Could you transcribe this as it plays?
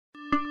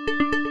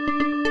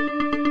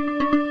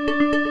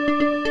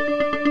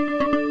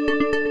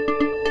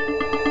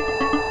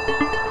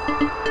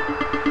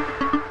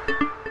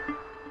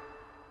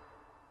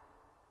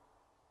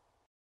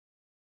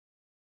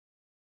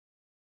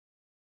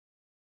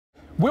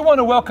We want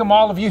to welcome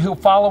all of you who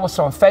follow us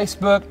on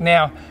Facebook.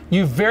 Now,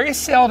 you very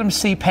seldom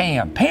see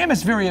Pam. Pam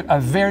is a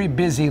very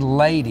busy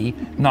lady.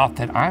 Not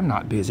that I'm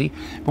not busy,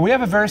 but we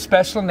have a very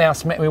special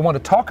announcement. We want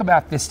to talk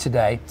about this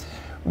today.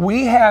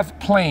 We have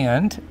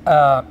planned,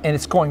 and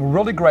it's going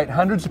really great.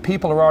 Hundreds of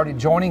people are already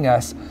joining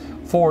us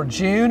for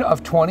June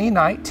of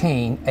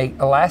 2019, an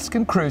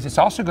Alaskan cruise. It's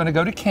also going to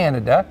go to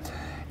Canada,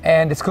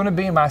 and it's going to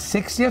be my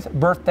 60th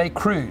birthday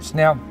cruise.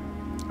 Now,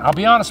 I'll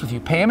be honest with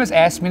you, Pam has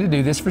asked me to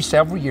do this for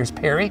several years.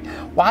 Perry,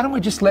 why don't we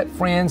just let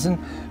friends and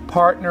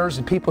partners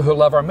and people who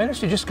love our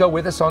ministry just go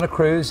with us on a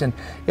cruise, and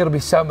it'll be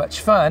so much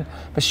fun.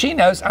 But she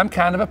knows I'm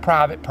kind of a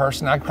private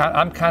person.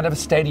 I'm kind of a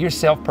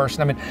stay-to-yourself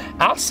person. I mean,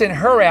 I'll send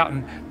her out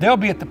and they'll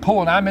be at the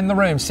pool and I'm in the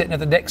room sitting at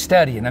the deck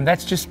studying, and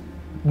that's just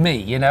me,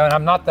 you know, and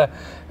I'm not the,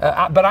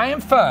 but I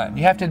am fun.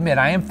 You have to admit,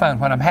 I am fun.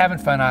 When I'm having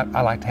fun,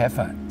 I like to have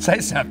fun. Say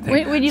something.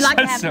 When you like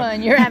to have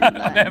fun, you're having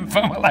fun. I'm having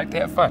fun, I like to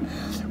have fun.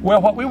 Well,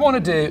 what we want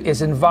to do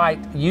is invite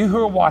you who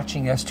are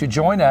watching us to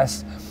join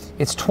us.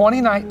 It's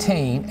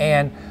 2019,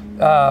 and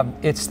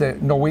it's the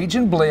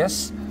Norwegian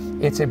Bliss.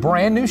 It's a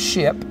brand new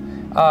ship,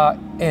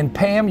 and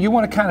Pam, you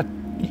want to kind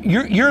of,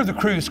 you're the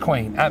cruise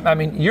queen. I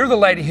mean, you're the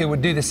lady who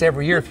would do this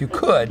every year if you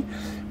could,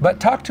 but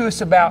talk to us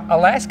about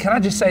Alaska. Can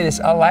I just say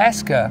this,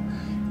 Alaska,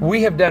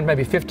 we have done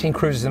maybe 15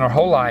 cruises in our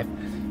whole life.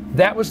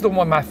 That was the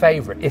one, my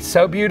favorite. It's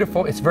so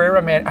beautiful. It's very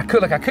romantic.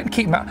 I couldn't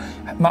keep my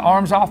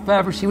arms off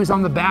of her. She was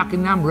on the balcony,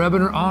 and I'm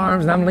rubbing her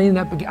arms, and I'm leaning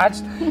up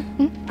against.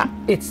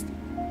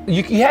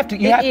 You have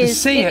to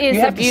see it.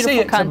 You have to see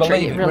it to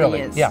believe it. Really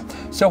is. Yeah.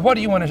 So what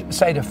do you want to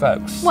say to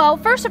folks? Well,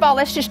 first of all,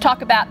 let's just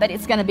talk about that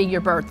it's going to be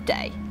your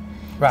birthday.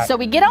 Right. So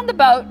we get on the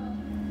boat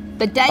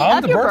the day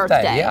of your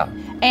birthday. Yeah.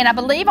 And I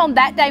believe on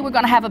that day we're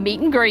going to have a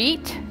meet and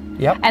greet.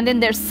 Yep. And then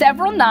there's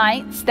several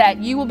nights that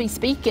you will be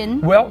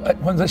speaking. Well,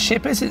 when the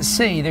ship is at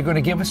sea, they're going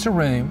to give us a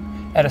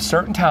room at a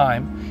certain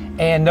time.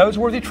 And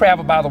Noseworthy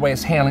Travel, by the way,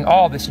 is handling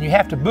all this. And you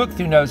have to book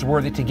through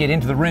Noseworthy to get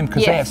into the room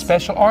because they have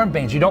special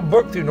armbands. You don't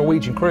book through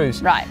Norwegian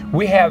Cruise. Right.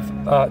 We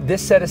have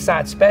this set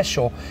aside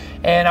special.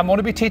 And I'm going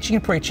to be teaching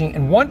and preaching.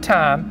 And one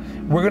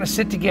time, we're going to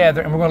sit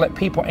together and we're going to let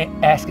people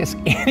ask us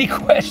any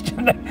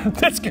question.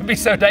 That's going to be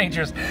so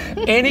dangerous.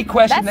 Any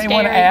question they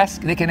want to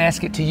ask, they can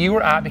ask it to you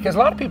or I. Because a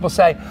lot of people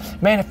say,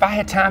 man, if I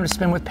had time to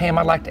spend with Pam,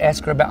 I'd like to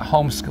ask her about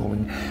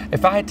homeschooling.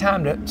 If I had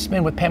time to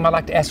spend with Pam, I'd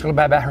like to ask her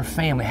about her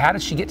family. How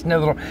did she get to know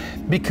the Lord?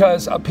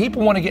 Because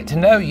people want to get to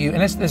know you.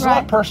 And there's a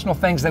lot of personal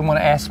things they want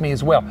to ask me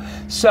as well.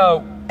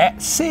 So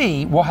at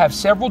sea, we'll have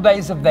several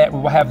days of that.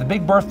 We'll have the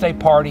big birthday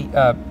party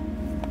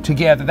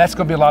together. That's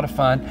going to be a lot of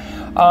fun.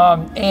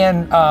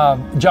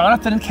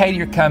 Jonathan and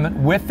Katie are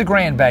coming with the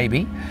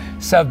grandbaby.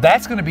 So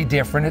that's going to be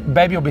different. The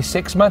baby will be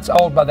 6 months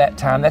old by that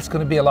time. That's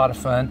going to be a lot of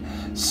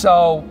fun.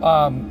 So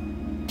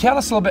tell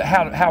us a little bit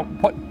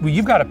well,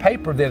 you've got a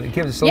paper there that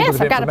gives us a little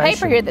bit of information. Yes, I've got a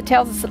paper here that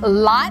tells us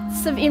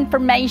lots of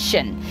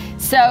information.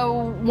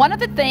 So one of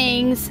the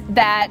things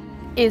that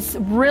is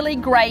really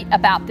great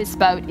about this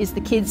boat is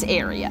the kids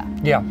area.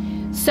 Yeah.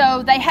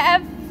 So they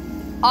have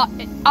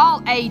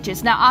all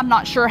ages. Now, I'm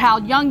not sure how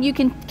young you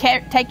can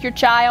take your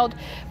child,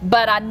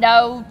 but I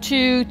know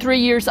 2, 3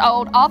 years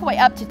old, all the way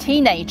up to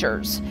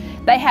teenagers.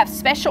 They have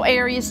special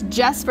areas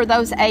just for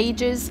those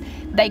ages.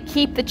 They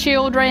keep the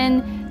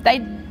children.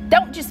 They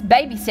don't just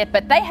babysit,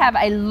 but they have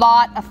a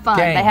lot of fun.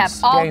 They have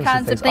all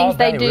kinds of things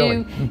they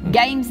do,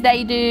 games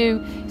they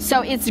do.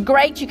 So it's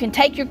great. You can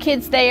take your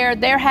kids there.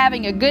 They're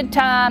having a good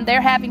time.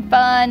 They're having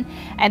fun.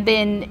 And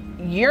then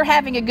you're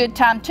having a good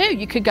time too.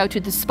 You could go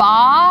to the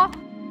spa.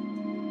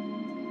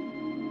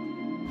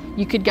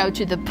 You could go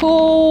to the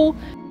pool.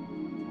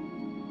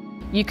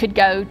 You could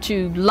go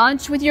to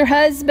lunch with your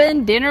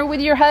husband, dinner with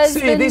your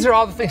husband. See, these are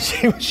all the things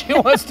she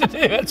wants to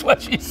do. That's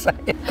what she's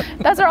saying.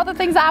 Those are all the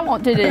things I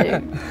want to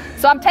do.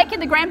 So I'm taking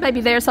the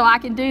grandbaby there so I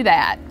can do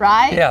that,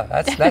 right? Yeah,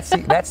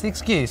 that's the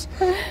excuse.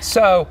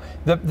 So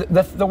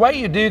the way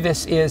you do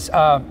this is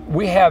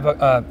we have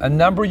a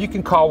number you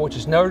can call, which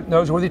is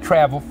Noseworthy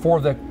Travel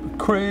for the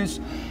cruise.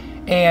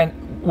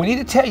 And we need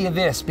to tell you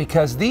this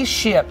because these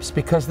ships,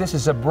 because this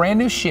is a brand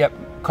new ship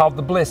called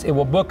the Bliss, it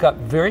will book up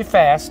very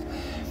fast.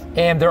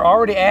 And they're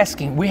already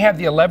asking. We have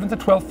the 11th to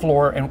 12th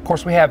floor, and of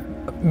course we have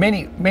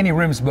many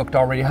rooms booked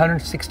already,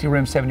 160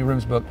 rooms, 70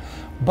 rooms booked.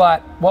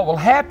 But what will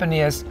happen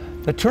is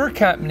the tour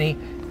company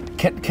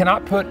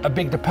cannot put a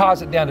big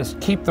deposit down to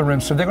keep the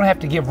rooms, so they're going to have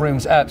to give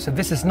rooms up. So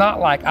this is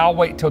not like I'll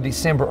wait till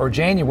December or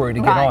January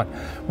to get on.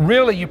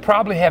 Really, you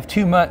probably have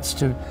 2 months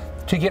to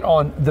get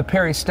on the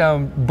Perry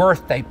Stone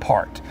birthday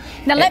part.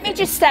 Now let me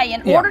just say,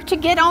 in order to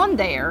get on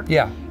there,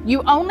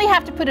 you only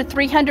have to put a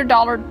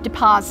 $300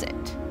 deposit.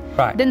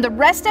 Right. Then the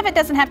rest of it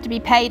doesn't have to be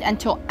paid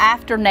until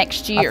after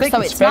next year. I think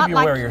so it's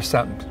February or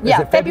something.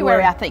 Yeah,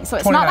 February I think. So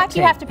it's not like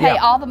you have to pay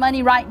all the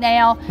money right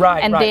now.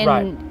 Right.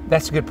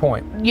 That's a good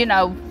point. You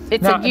know,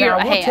 it's a year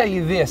ahead.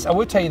 I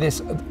will tell you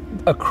this.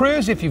 a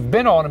cruise, if you've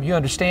been on them, you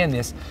understand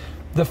this.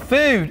 The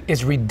food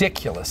is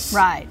ridiculous.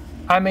 Right.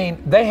 I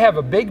mean, they have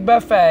a big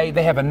buffet.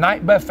 They have a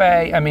night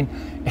buffet. I mean,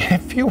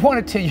 if you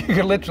wanted to, you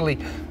could literally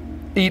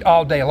eat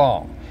all day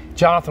long.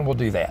 Jonathan will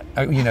do that.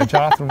 You know,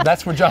 Jonathan,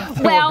 that's where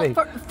Jonathan will be.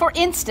 Well, for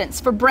instance,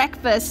 for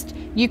breakfast,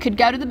 you could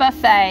go to the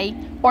buffet,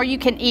 or you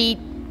can eat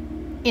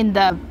in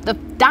the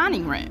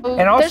dining room.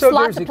 And also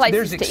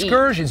there's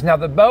excursions. Now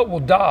the boat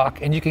will dock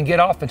and you can get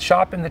off and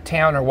shop in the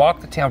town or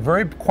walk the town.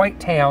 Very quaint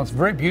towns,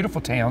 very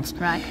beautiful towns.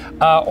 Right.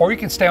 Or you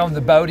can stay on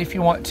the boat if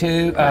you want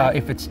to. Right.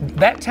 If it's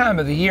that time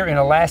of the year in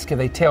Alaska,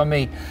 they tell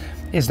me,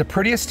 is the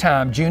prettiest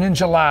time, June and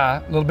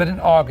July, a little bit in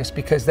August,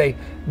 because they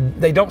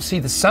don't see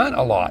the sun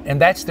a lot, and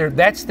that's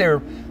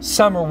their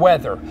summer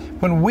weather.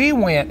 When we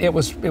went, it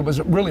was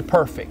really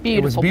perfect.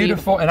 Beautiful, it was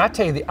beautiful, and I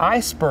tell you, the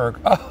iceberg.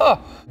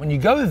 When you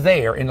go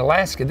there in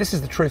Alaska, this is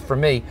the truth for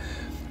me.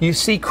 You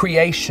see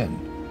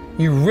creation.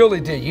 You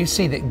really do. You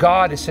see that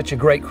God is such a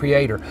great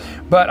creator.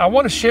 But I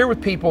want to share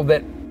with people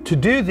that to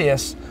do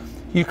this,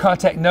 you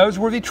contact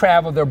Noseworthy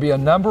Travel. There'll be a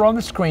number on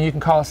the screen. You can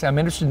call us. Say, I'm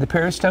interested in the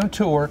Perry Stone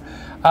Tour.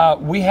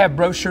 We have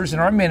brochures in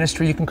our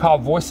ministry. You can call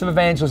Voice of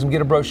Evangelism,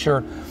 get a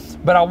brochure.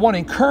 But I want to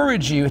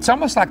encourage you. It's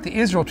almost like the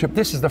Israel trip.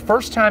 This is the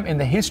first time in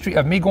the history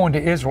of me going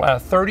to Israel out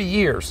of 30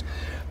 years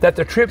that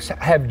the trips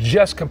have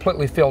just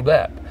completely filled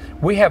up.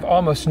 We have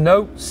almost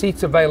no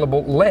seats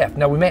available left.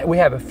 Now, we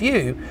have a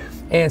few,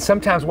 and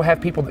sometimes we'll have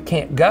people that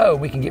can't go.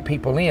 We can get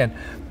people in.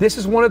 This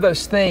is one of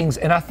those things,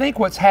 and I think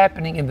what's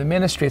happening in the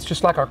ministry, it's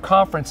just like our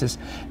conferences.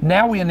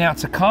 Now we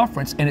announce a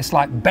conference, and it's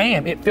like,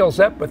 bam, it fills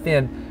up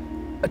within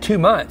 2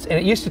 months, and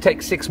it used to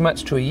take 6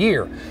 months to a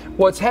year.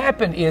 What's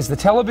happened is the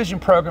television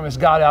program has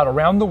got out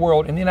around the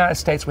world. In the United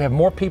States, we have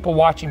more people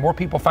watching, more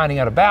people finding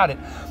out about it.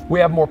 We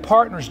have more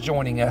partners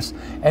joining us,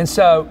 and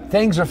so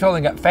things are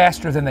filling up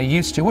faster than they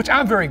used to, which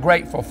I'm very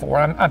grateful for.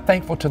 I'm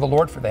thankful to the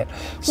Lord for that.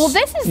 Well,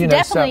 this is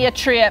definitely a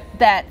trip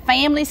that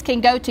families can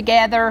go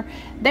together.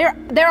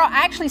 There are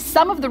actually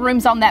some of the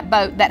rooms on that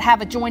boat that have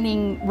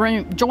adjoining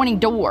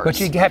doors. But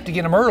you have to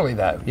get them early,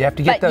 though. You have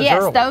to get those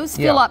early. Yes, those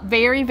fill up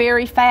very,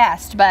 very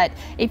fast. But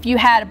if you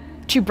had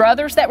two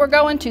brothers that were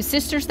going, two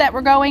sisters that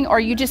were going, or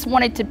you just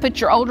wanted to put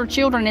your older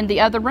children in the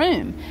other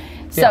room.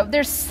 So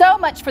there's so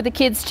much for the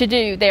kids to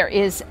do. There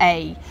is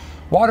the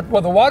water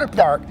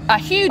park. A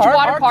huge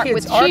water park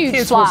with huge Our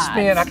kids slides. will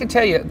spend, I can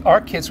tell you,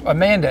 our kids,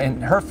 Amanda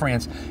and her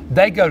friends,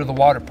 they go to the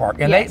water park,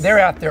 and they're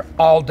out there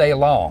all day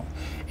long.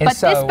 And but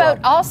this boat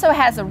also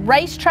has a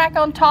racetrack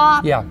on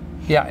top. Yeah.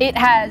 It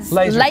has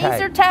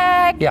laser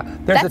tag. Yeah,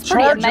 there's a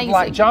charge of,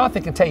 like,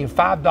 Jonathan can tell you,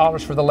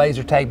 $5 for the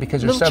laser tag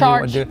because there's so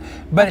many to do.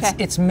 But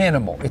it's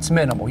minimal. It's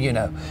minimal, you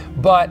know.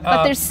 But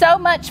there's so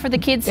much for the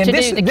kids to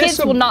do. The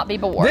kids will not be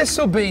bored.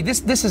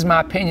 This is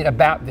my opinion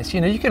about this. You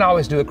know, you can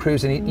always do a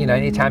cruise,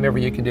 anytime ever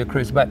you can do a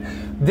cruise. But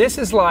this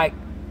is like,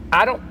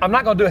 I'm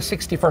not going to do a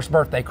 61st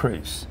birthday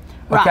cruise.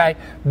 Okay, right.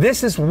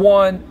 This is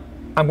one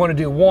I'm going to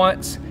do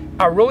once.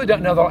 I really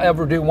don't know that I'll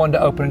ever do one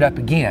to open it up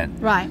again.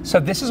 Right. So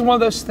this is one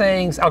of those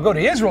things. I'll go to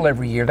Israel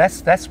every year.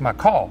 That's my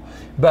call.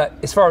 But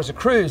as far as a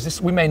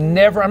cruise, we may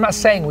never. I'm not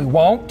saying we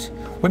won't.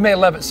 We may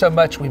love it so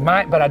much we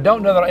might, but I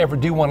don't know that I'll ever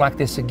do one like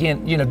this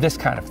again. You know, this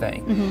kind of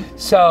thing. Mm-hmm.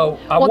 So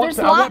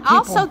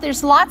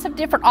there's lots of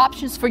different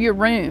options for your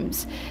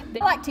rooms.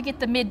 I like to get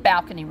the mid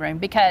balcony room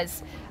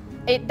because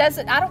it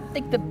doesn't. I don't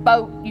think the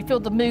boat, you feel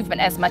the movement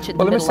as much in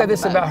the middle of the boat. Let me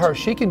say this about her.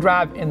 She can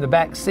drive in the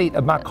back seat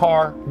of my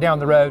car down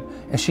the road,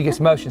 and she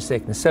gets motion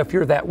sickness. So if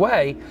you're that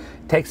way,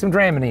 take some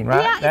Dramamine,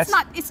 right? Yeah, it's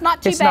not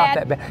too bad. It's not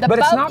that bad. But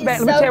it's not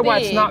bad. Let me tell you why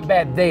it's not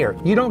bad there.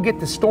 You don't get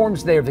the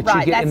storms there that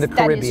you get in the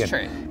Caribbean. That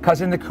is true.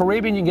 Because in the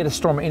Caribbean, you can get a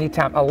storm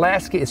anytime.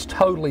 Alaska is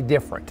totally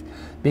different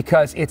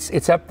because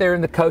it's up there in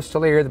the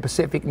coastal area, the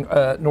Pacific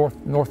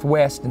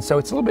Northwest, and so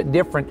it's a little bit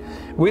different.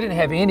 We didn't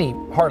have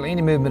hardly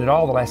any movement at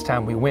all the last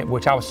time we went,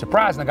 which I was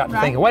surprised, and I got to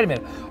thinking, wait a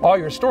minute, all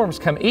your storms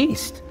come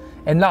east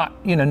and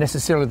not,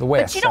 necessarily the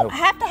west. But you don't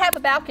have to have a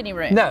balcony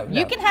room. No.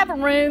 You can have a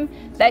room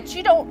that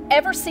you don't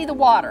ever see the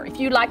water, if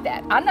you like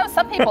that. I know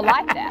some people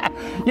like that.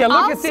 Yeah,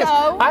 look at this.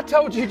 I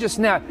told you just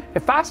now,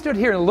 if I stood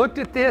here and looked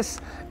at this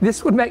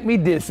would make me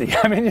dizzy.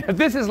 I mean,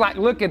 this is like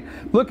looking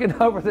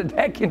over the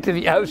deck into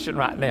the ocean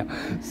right now.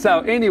 So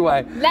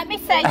anyway. Let me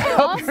say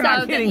also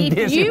that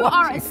if you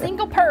are a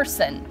single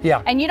person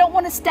and you don't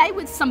want to stay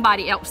with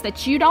somebody else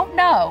that you don't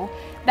know,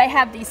 they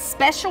have these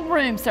special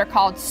rooms. They're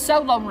called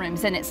solo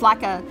rooms, and it's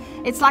like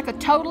a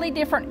totally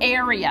different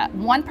area,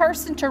 one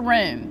person to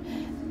room.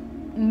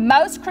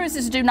 Most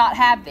cruises do not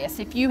have this.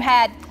 If you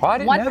had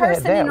one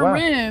person in a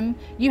room,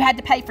 you had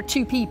to pay for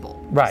two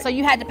people. Right. So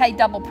you had to pay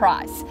double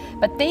price.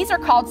 But these are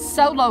called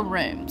solo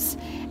rooms,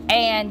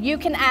 and you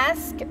can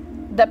ask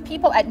the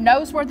people at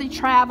Noseworthy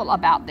Travel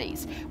about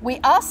these. We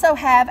also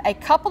have a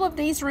couple of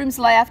these rooms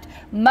left.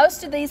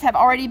 Most of these have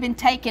already been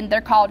taken. They're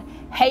called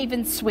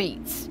Haven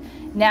Suites.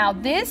 Now,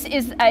 this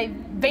is a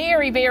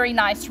very, very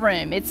nice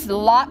room. It's a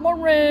lot more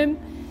room.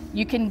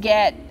 You can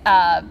get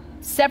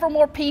several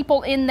more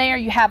people in there.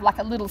 You have like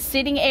a little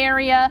sitting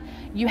area.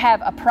 You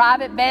have a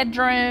private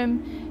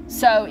bedroom.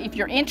 So if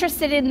you're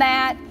interested in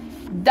that,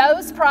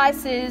 those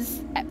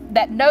prices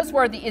that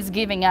Noseworthy is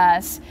giving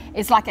us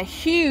is like a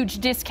huge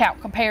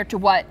discount compared to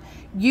what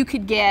you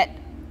could get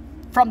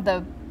from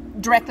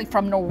directly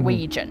from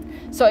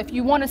Norwegian. So if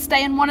you want to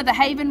stay in one of the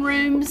Haven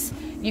rooms,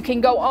 you can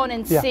go on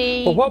and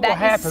see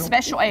that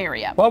special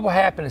area. What will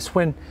happen is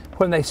when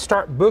they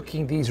start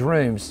booking these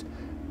rooms,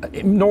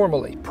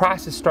 normally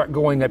prices start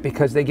going up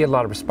because they get a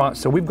lot of response.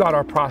 So we've got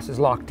our prices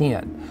locked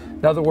in.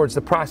 In other words,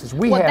 the prices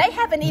we have. Well, they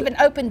haven't even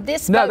opened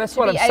this boat. No, that's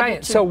what I'm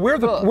saying. So we're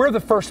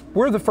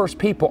the first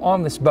people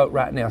on this boat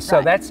right now.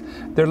 So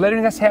they're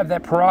letting us have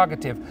that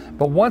prerogative.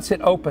 But once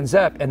it opens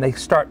up and they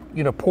start,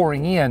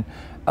 pouring in,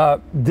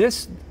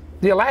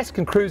 the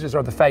Alaskan cruises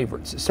are the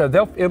favorites, so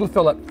it'll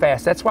fill up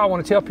fast. That's why I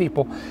want to tell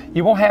people,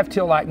 you won't have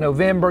till like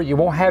November, you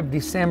won't have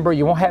December,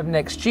 you won't have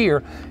next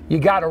year. You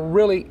got to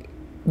really,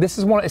 it's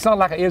not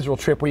like an Israel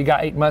trip where you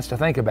got 8 months to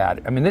think about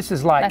it. I mean, this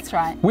is like, that's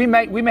right. We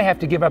may have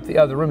to give up the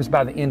other rooms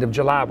by the end of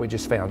July, we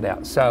just found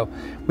out. So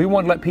we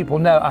want to let people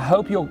know. I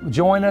hope you'll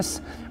join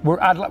us.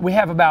 We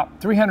have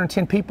about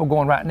 310 people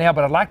going right now,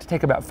 but I'd like to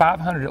take about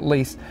 500 at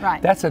least.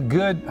 Right. That's a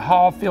good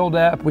hall filled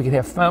up. We can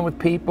have fun with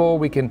people.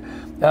 We can,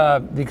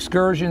 the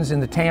excursions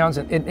in the towns.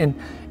 And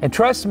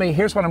trust me,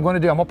 here's what I'm going to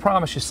do. I'm going to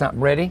promise you something.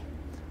 Ready?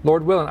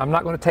 Lord willing, I'm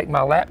not going to take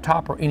my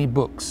laptop or any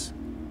books.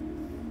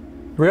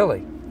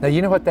 Really. Now,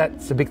 you know what,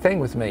 that's a big thing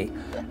with me.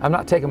 I'm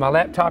not taking my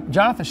laptop.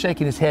 Jonathan's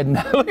shaking his head.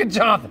 No, look at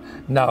Jonathan.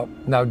 No,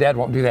 Dad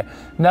won't do that.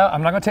 No,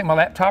 I'm not going to take my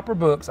laptop or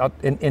books.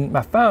 In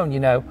my phone,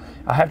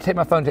 I have to take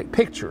my phone to take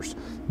pictures.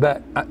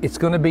 But it's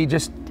going to be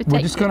we're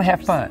just going to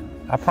have fun.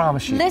 I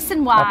promise you.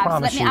 Listen,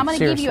 wives, I'm going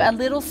to give you a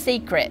little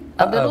secret.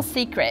 Little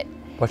secret.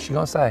 What's she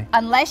going to say?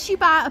 Unless you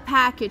buy a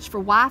package for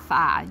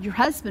Wi-Fi, your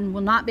husband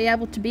will not be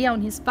able to be on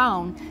his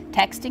phone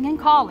texting and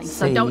calling.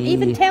 So don't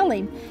even tell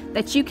him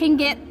that you can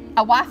get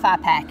a Wi-Fi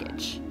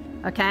package.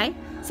 Okay,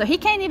 so he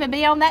can't even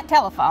be on that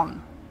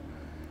telephone.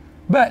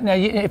 But now,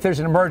 if there's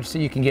an emergency,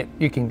 you can.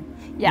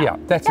 Yeah,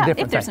 that's a different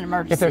thing. If there's an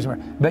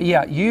emergency. But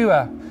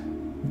yeah,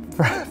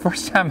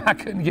 first time I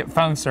couldn't get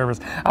phone service,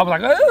 I was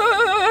like,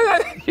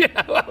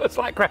 I was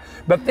like crap.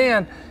 But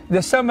then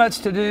there's so much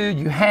to do.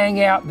 You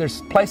hang out.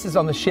 There's places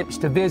on the ships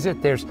to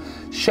visit. There's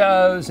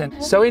shows, and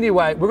so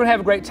anyway, we're gonna have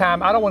a great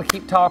time. I don't want to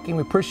keep talking.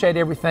 We appreciate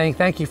everything.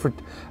 Thank you for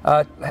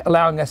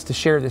allowing us to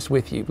share this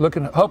with you.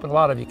 Hoping a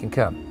lot of you can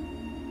come.